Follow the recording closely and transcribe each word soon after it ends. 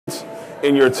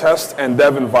in your test and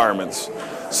dev environments.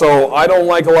 So I don't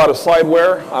like a lot of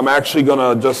slideware. I'm actually going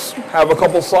to just have a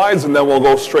couple slides and then we'll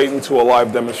go straight into a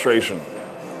live demonstration.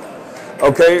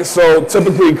 Okay, so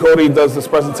typically Cody does this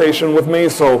presentation with me,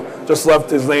 so just left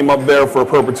his name up there for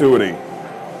perpetuity.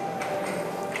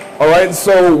 All right,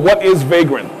 so what is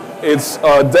Vagrant? It's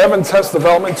a dev and test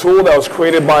development tool that was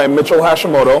created by Mitchell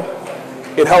Hashimoto.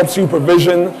 It helps you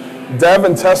provision dev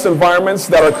and test environments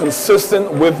that are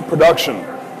consistent with production.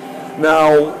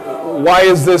 Now, why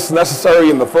is this necessary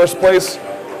in the first place?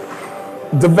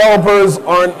 Developers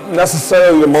aren't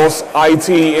necessarily the most IT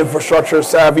infrastructure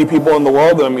savvy people in the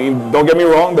world. I mean, don't get me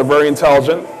wrong, they're very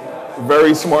intelligent,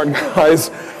 very smart guys.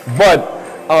 But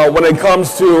when it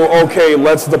comes to, okay,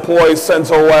 let's deploy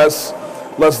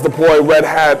CentOS, let's deploy Red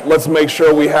Hat, let's make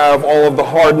sure we have all of the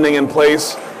hardening in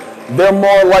place, they're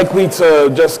more likely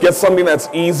to just get something that's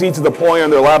easy to deploy on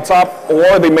their laptop,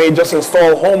 or they may just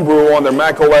install Homebrew on their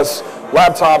macOS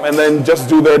laptop and then just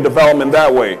do their development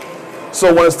that way.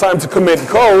 So when it's time to commit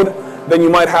code, then you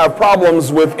might have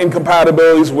problems with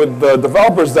incompatibilities with the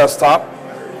developer's desktop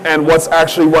and what's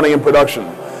actually running in production.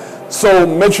 So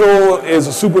Mitchell is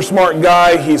a super smart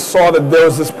guy. He saw that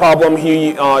there's this problem. He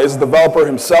is a developer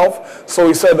himself. So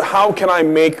he said, how can I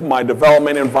make my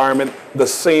development environment the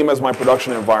same as my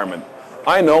production environment?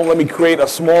 I know, let me create a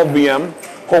small VM,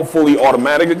 hopefully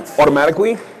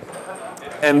automatically,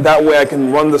 and that way I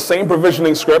can run the same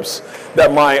provisioning scripts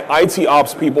that my IT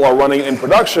ops people are running in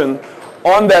production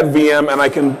on that VM, and I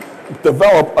can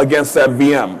develop against that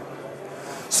VM.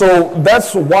 So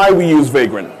that's why we use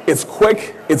Vagrant. It's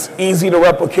quick, it's easy to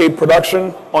replicate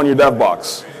production on your dev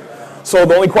box. So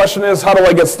the only question is, how do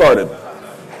I get started?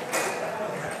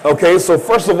 Okay, so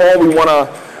first of all, we want to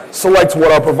select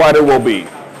what our provider will be.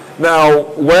 Now,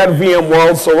 we're at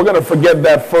VMworld, so we're going to forget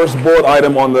that first bullet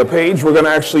item on the page. We're going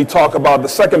to actually talk about the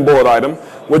second bullet item,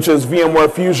 which is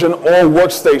VMware Fusion or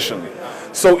Workstation.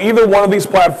 So either one of these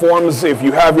platforms, if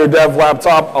you have your dev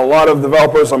laptop, a lot of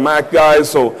developers are Mac guys,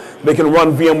 so they can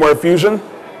run VMware Fusion.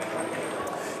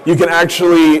 You can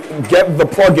actually get the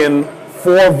plugin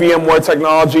for VMware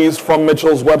technologies from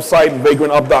Mitchell's website,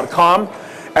 vagrantup.com.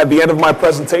 At the end of my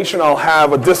presentation, I'll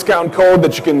have a discount code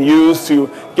that you can use to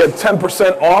get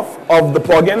 10% off of the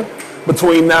plugin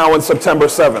between now and September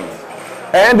 7th.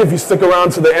 And if you stick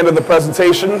around to the end of the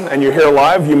presentation and you're here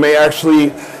live, you may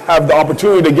actually have the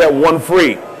opportunity to get one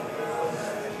free.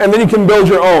 And then you can build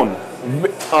your own.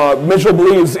 Mitchell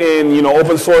believes in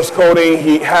open source coding.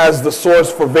 He has the source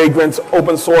for Vagrant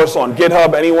open source on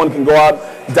GitHub. Anyone can go out,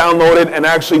 download it, and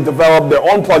actually develop their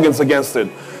own plugins against it.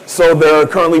 So there are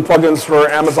currently plugins for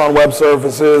Amazon Web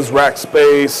Services,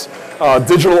 Rackspace,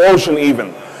 DigitalOcean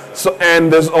even. So,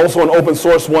 and there's also an open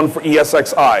source one for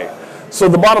ESXi. So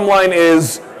the bottom line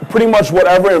is pretty much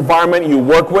whatever environment you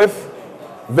work with,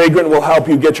 Vagrant will help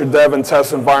you get your dev and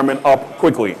test environment up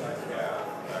quickly.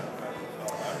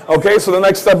 Okay, so the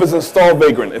next step is install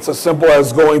Vagrant. It's as simple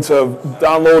as going to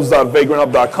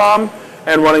downloads.vagrantup.com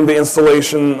and running the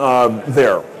installation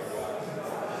there.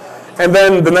 And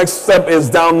then the next step is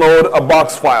download a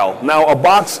box file. Now a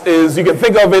box is, you can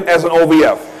think of it as an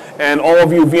OVF. And all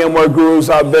of you VMware gurus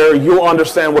out there, you'll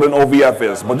understand what an OVF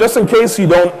is. But just in case you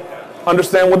don't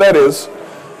understand what that is,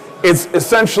 it's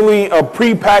essentially a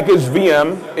pre-packaged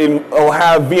VM. It'll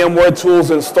have VMware tools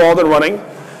installed and running.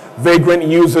 Vagrant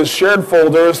uses shared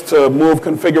folders to move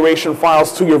configuration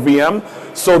files to your VM.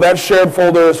 So that shared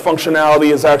folders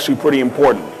functionality is actually pretty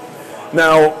important.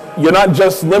 Now, you're not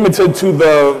just limited to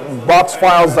the box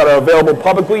files that are available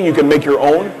publicly. You can make your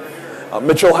own.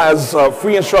 Mitchell has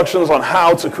free instructions on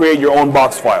how to create your own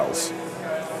box files.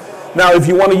 Now, if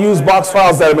you want to use box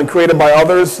files that have been created by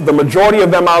others, the majority of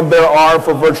them out there are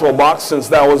for VirtualBox, since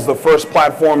that was the first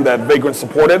platform that Vagrant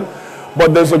supported.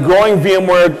 But there's a growing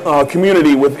VMware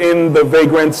community within the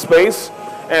Vagrant space,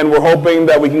 and we're hoping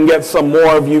that we can get some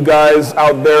more of you guys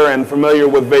out there and familiar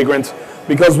with Vagrant,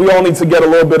 because we all need to get a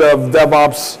little bit of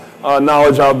DevOps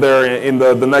knowledge out there in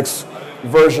the next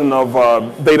version of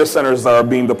data centers that are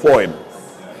being deployed.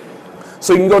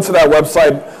 So you can go to that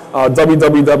website,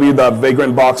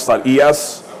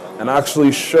 www.vagrantbox.es, and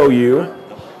actually show you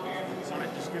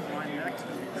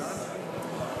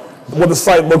what the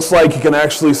site looks like. You can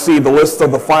actually see the list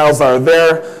of the files that are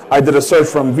there. I did a search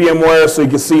from VMware, so you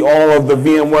can see all of the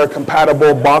VMware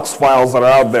compatible box files that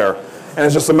are out there. And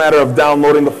it's just a matter of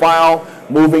downloading the file,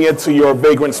 moving it to your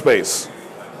Vagrant space.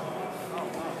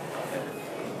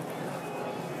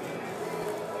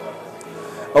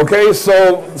 Okay,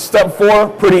 so step 4,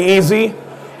 pretty easy.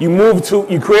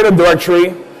 You create a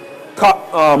directory,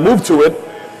 move to it,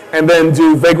 and then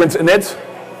do Vagrant init.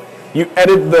 You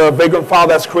edit the Vagrant file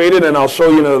that's created, and I'll show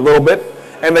you in a little bit.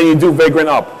 and then you do Vagrant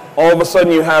Up. All of a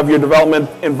sudden you have your development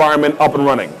environment up and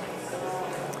running.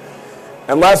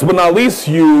 And last but not least,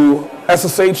 you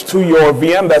SSH to your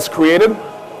VM that's created,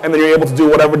 and then you're able to do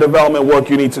whatever development work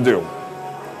you need to do.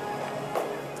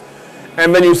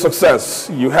 And then you success.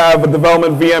 You have a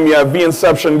development VM, you have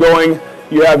vInception going,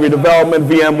 you have your development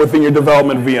VM within your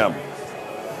development VM.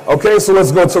 Okay, so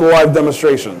let's go to the live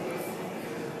demonstration.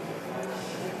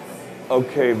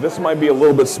 Okay, this might be a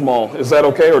little bit small. Is that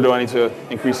okay, or do I need to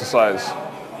increase the size?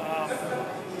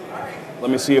 Let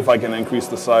me see if I can increase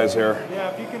the size here. Yeah,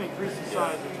 if you can increase the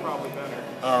size, it's probably better.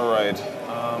 All right.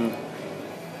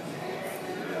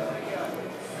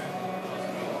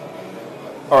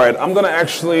 All right, I'm going to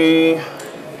actually...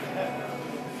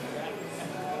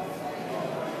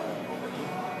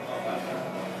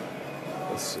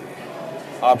 Let's see.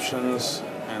 Options,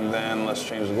 and then let's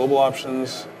change the global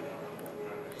options.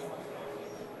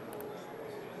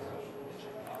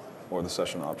 Or the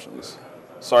session options.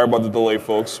 Sorry about the delay,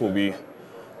 folks. We'll be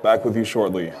back with you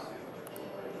shortly.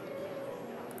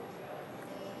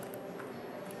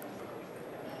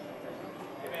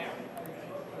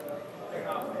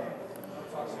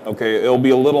 Okay, it'll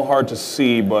be a little hard to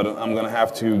see, but I'm going to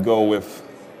have to go with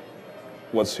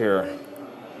what's here.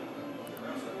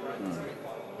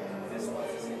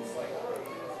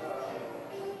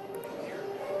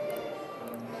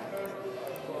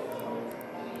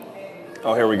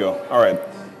 Oh, here we go. All right.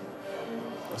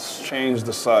 Let's change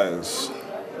the size.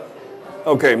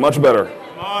 Okay, much better.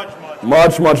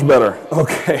 Much better.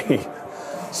 Okay.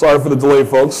 Sorry for the delay,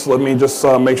 folks. Let me just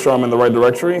make sure I'm in the right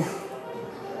directory.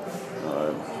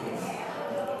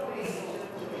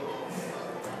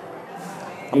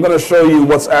 I'm going to show you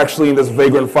what's actually in this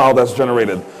Vagrant file that's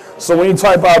generated. So when you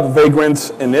type out Vagrant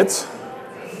init,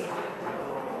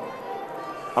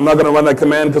 I'm not going to run that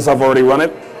command because I've already run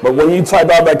it, but when you type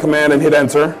out that command and hit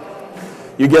enter,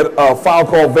 you get a file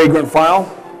called Vagrant File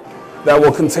that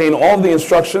will contain all the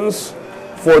instructions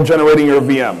for generating your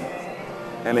VM.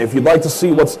 And if you'd like to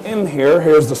see what's in here,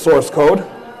 here's the source code.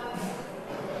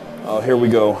 Here we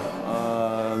go.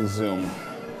 Zoom.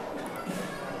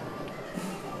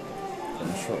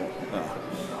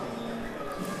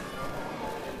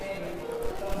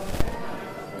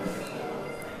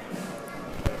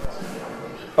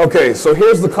 Okay, so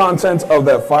here's the content of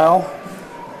that file,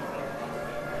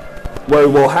 where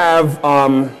we'll have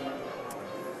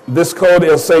this code.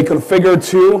 It'll say configure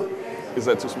to. Is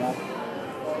that too small?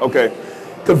 Okay.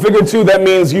 Configure to, that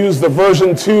means use the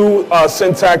version 2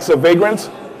 syntax of Vagrant.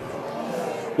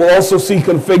 We'll also see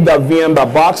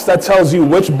config.vm.box. That tells you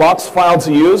which box file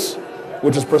to use,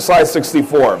 which is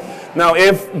precise64. Now,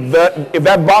 if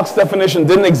that box definition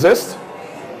didn't exist,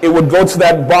 it would go to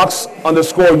that box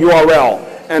underscore URL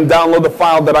and download the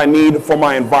file that I need for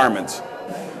my environment.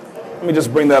 Let me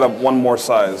just bring that up one more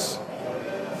size.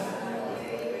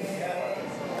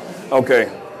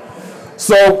 Okay.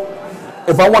 So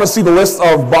if I want to see the list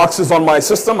of boxes on my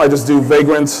system, I just do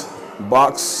vagrant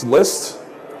box list.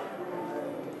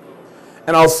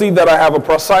 And I'll see that I have a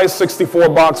precise 64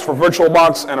 box for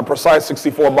VirtualBox and a precise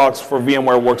 64 box for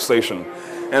VMware Workstation.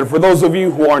 And for those of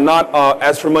you who are not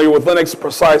as familiar with Linux,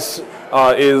 precise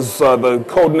is the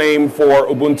code name for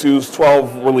Ubuntu's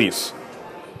 12 release.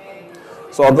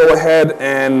 So I'll go ahead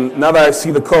and now that I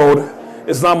see the code,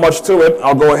 it's not much to it.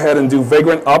 I'll go ahead and do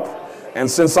Vagrant Up. And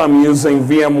since I'm using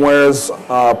VMware's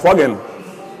plugin,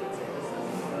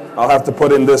 I'll have to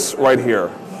put in this right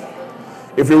here.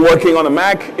 If you're working on a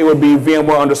Mac, it would be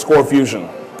VMware_Fusion.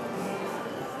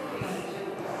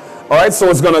 All right, so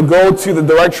it's going to go to the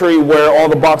directory where all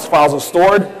the box files are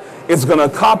stored. It's going to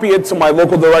copy it to my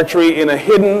local directory in a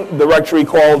hidden directory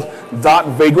called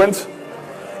 .vagrant.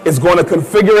 It's going to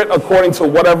configure it according to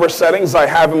whatever settings I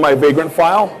have in my Vagrant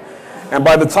file. And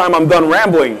by the time I'm done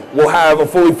rambling, we'll have a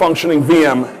fully functioning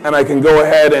VM, and I can go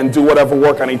ahead and do whatever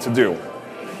work I need to do.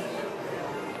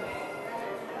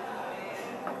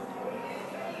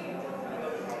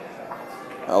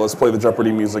 Let's play the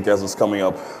Jeopardy music as it's coming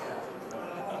up.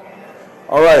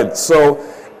 All right, so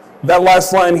that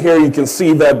last line here, you can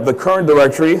see that the current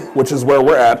directory, which is where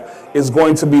we're at, is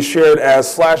going to be shared as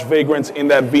 /vagrant in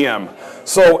that VM.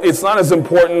 So it's not as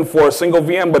important for a single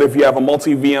VM, but if you have a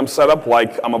multi-VM setup,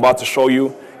 like I'm about to show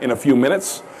you in a few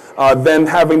minutes, then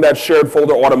having that shared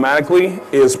folder automatically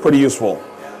is pretty useful.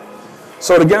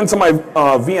 So to get into my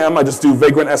VM, I just do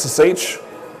vagrant SSH,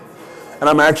 and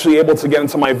I'm actually able to get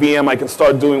into my VM. I can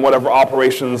start doing whatever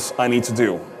operations I need to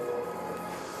do.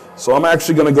 So I'm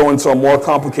actually going to go into a more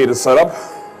complicated setup.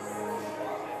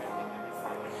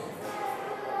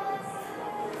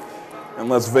 And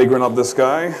let's Vagrant Up this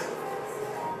guy.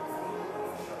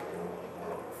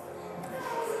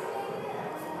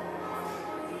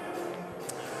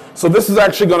 So this is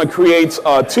actually going to create 2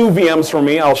 VMs for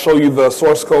me. I'll show you the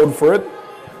source code for it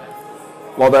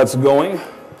while that's going.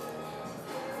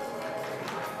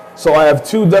 So I have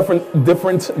 2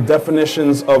 different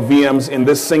definitions of VMs in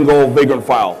this single Vagrant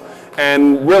file.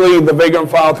 And really, the Vagrant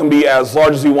file can be as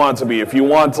large as you want it to be. If you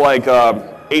want like 8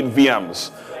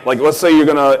 VMs, like let's say you're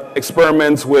going to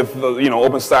experiment with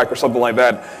OpenStack or something like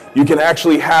that, you can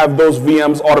actually have those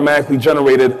VMs automatically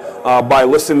generated by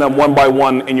listing them one by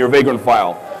one in your Vagrant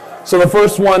file. So the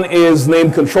first one is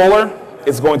named controller.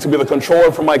 It's going to be the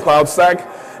controller for my cloud stack.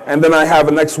 And then I have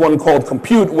a next one called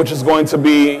compute, which is going to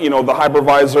be the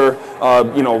hypervisor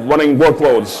running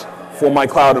workloads for my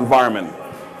cloud environment.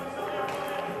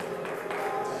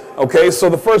 Okay, so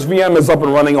the first VM is up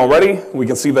and running already. We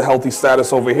can see the healthy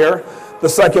status over here. The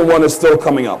second one is still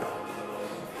coming up.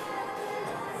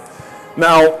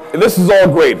 Now, this is all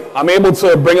great. I'm able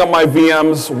to bring up my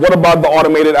VMs. What about the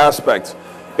automated aspect?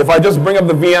 If I just bring up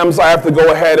the VMs, I have to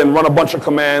go ahead and run a bunch of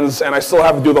commands, and I still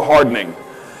have to do the hardening.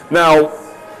 Now,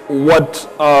 what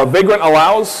Vagrant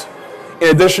allows, in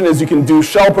addition, is you can do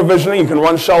shell provisioning. You can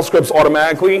run shell scripts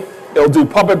automatically. It'll do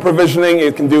Puppet provisioning.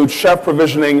 It can do Chef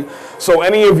provisioning. So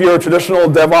any of your traditional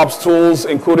DevOps tools,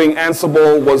 including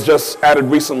Ansible, was just added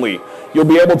recently. You'll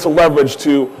be able to leverage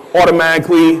to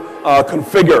automatically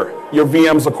configure your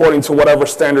VMs according to whatever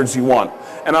standards you want.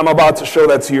 And I'm about to show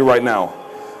that to you right now.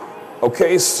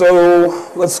 Okay,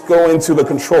 so let's go into the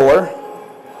controller.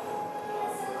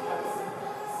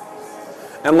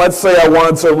 And let's say I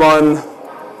wanted to run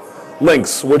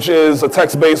Lynx, which is a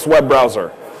text-based web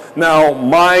browser. Now,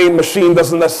 my machine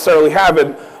doesn't necessarily have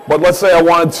it, but let's say I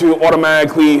wanted to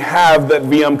automatically have that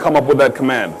VM come up with that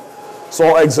command. So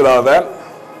I'll exit out of that,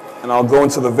 and I'll go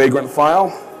into the Vagrant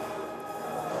file.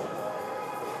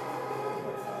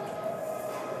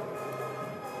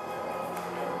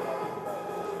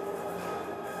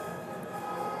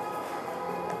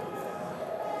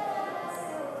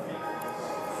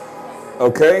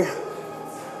 Okay.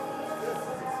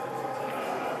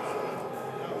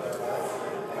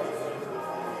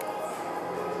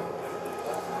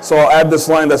 So I'll add this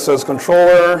line that says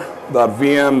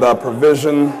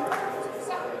controller.vm.provision.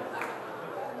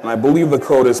 And I believe the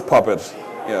code is Puppet.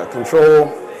 Yeah,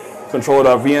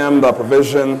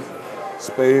 controller.vm.provision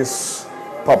space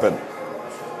Puppet.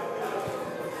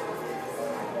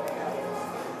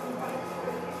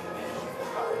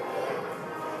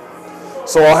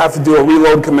 So I'll have to do a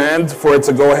reload command for it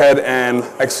to go ahead and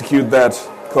execute that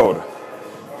code.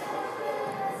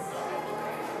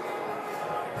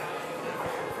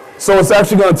 So it's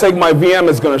actually going to take my VM,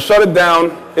 it's going to shut it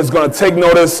down, it's going to take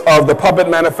notice of the Puppet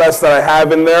manifest that I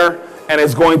have in there, and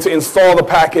it's going to install the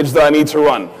package that I need to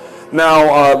run.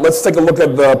 Now, let's take a look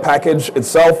at the package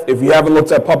itself. If you haven't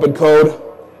looked at Puppet code,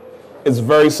 it's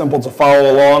very simple to follow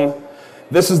along.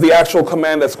 This is the actual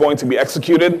command that's going to be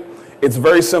executed. It's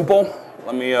very simple.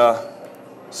 Let me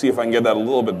see if I can get that a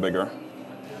little bit bigger.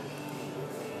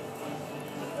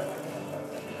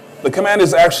 The command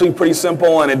is actually pretty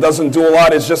simple, and it doesn't do a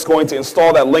lot. It's just going to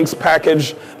install that Lynx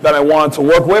package that I want to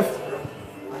work with.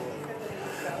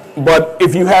 But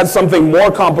if you had something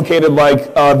more complicated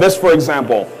like this, for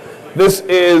example, this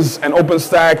is an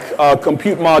OpenStack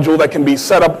compute module that can be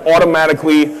set up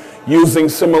automatically using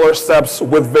similar steps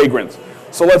with Vagrant.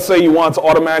 So let's say you want to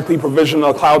automatically provision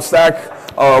a cloud stack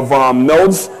of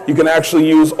nodes. You can actually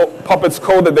use Puppet's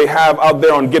code that they have out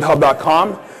there on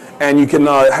github.com, and you can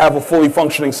have a fully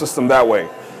functioning system that way.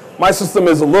 My system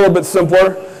is a little bit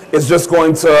simpler. It's just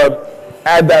going to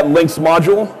add that Lynx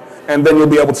module, and then you'll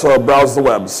be able to browse the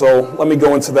web. So let me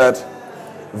go into that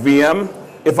VM.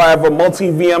 If I have a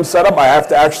multi-VM setup, I have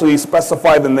to actually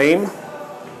specify the name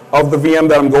of the VM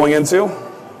that I'm going into.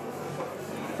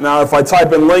 Now, if I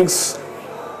type in Lynx,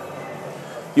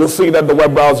 you'll see that the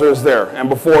web browser is there, and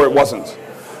before it wasn't.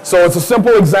 So it's a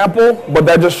simple example, but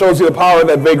that just shows you the power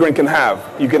that Vagrant can have.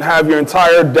 You can have your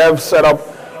entire dev set up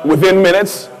within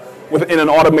minutes in an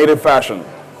automated fashion.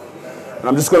 And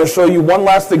I'm just going to show you one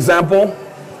last example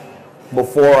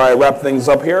before I wrap things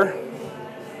up here.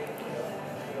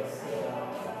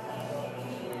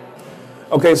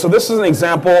 Okay, so this is an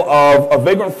example of a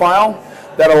Vagrant file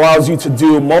that allows you to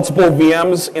do multiple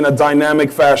VMs in a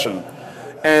dynamic fashion.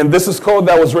 And this is code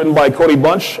that was written by Cody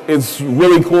Bunch. It's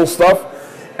really cool stuff.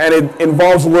 And it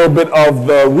involves a little bit of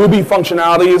the Ruby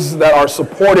functionalities that are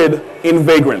supported in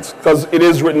Vagrant, because it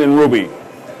is written in Ruby.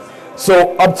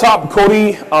 So up top,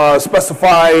 Cody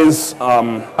specifies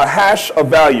a hash of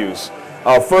values.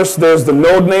 First, there's the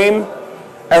node name,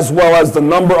 as well as the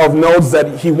number of nodes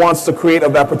that he wants to create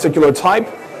of that particular type,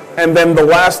 and then the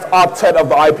last octet of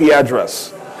the IP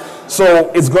address.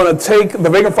 So it's going to take, the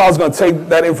Vagrant File is going to take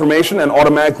that information and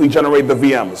automatically generate the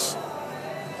VMs.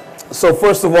 So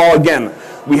first of all, again,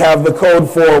 we have the code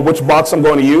for which box I'm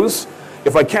going to use.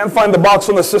 If I can't find the box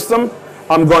on the system,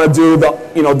 I'm going to do the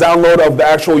download of the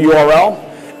actual URL,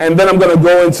 and then I'm going to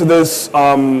go into this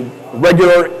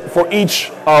regular for each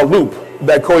loop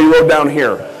that Cody wrote down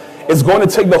here. It's going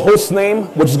to take the host name,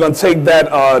 which is going to take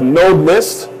that node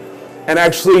list, and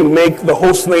actually make the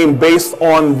host name based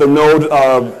on the node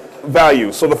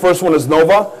value. So the first one is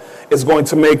Nova. It's going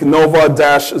to make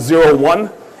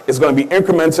Nova-01. It's going to be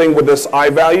incrementing with this I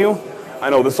value.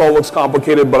 I know this all looks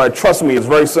complicated, but trust me, it's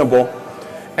very simple.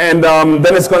 And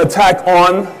then it's going to tack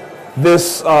on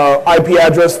this IP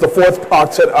address, the fourth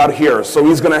octet out here. So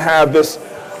he's going to have this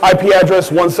IP address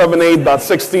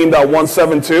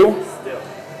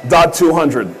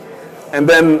 178.16.172.200. And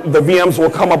then the VMs will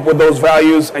come up with those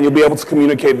values, and you'll be able to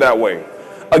communicate that way.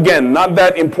 Again, not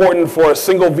that important for a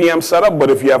single VM setup, but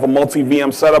if you have a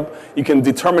multi-VM setup, you can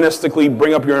deterministically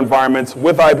bring up your environment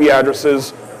with IP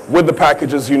addresses, with the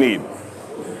packages you need.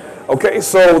 Okay,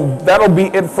 so that'll be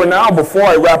it for now. Before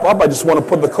I wrap up, I just want to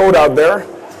put the code out there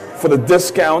for the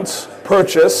discount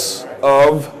purchase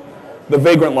of the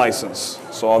Vagrant license.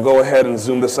 So I'll go ahead and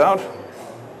zoom this out.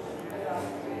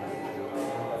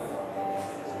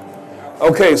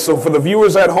 Okay, so for the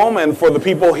viewers at home and for the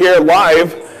people here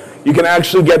live, you can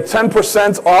actually get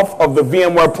 10% off of the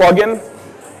VMware plugin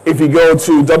if you go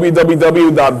to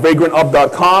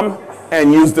www.vagrantup.com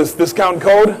and use this discount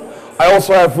code. I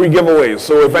also have free giveaways,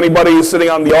 so if anybody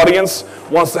sitting on the audience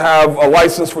wants to have a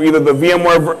license for either the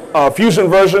VMware Fusion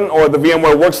version or the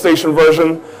VMware Workstation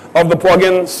version of the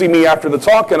plugin, see me after the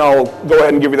talk and I'll go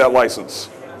ahead and give you that license.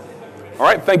 All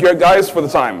right, thank you guys for the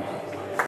time.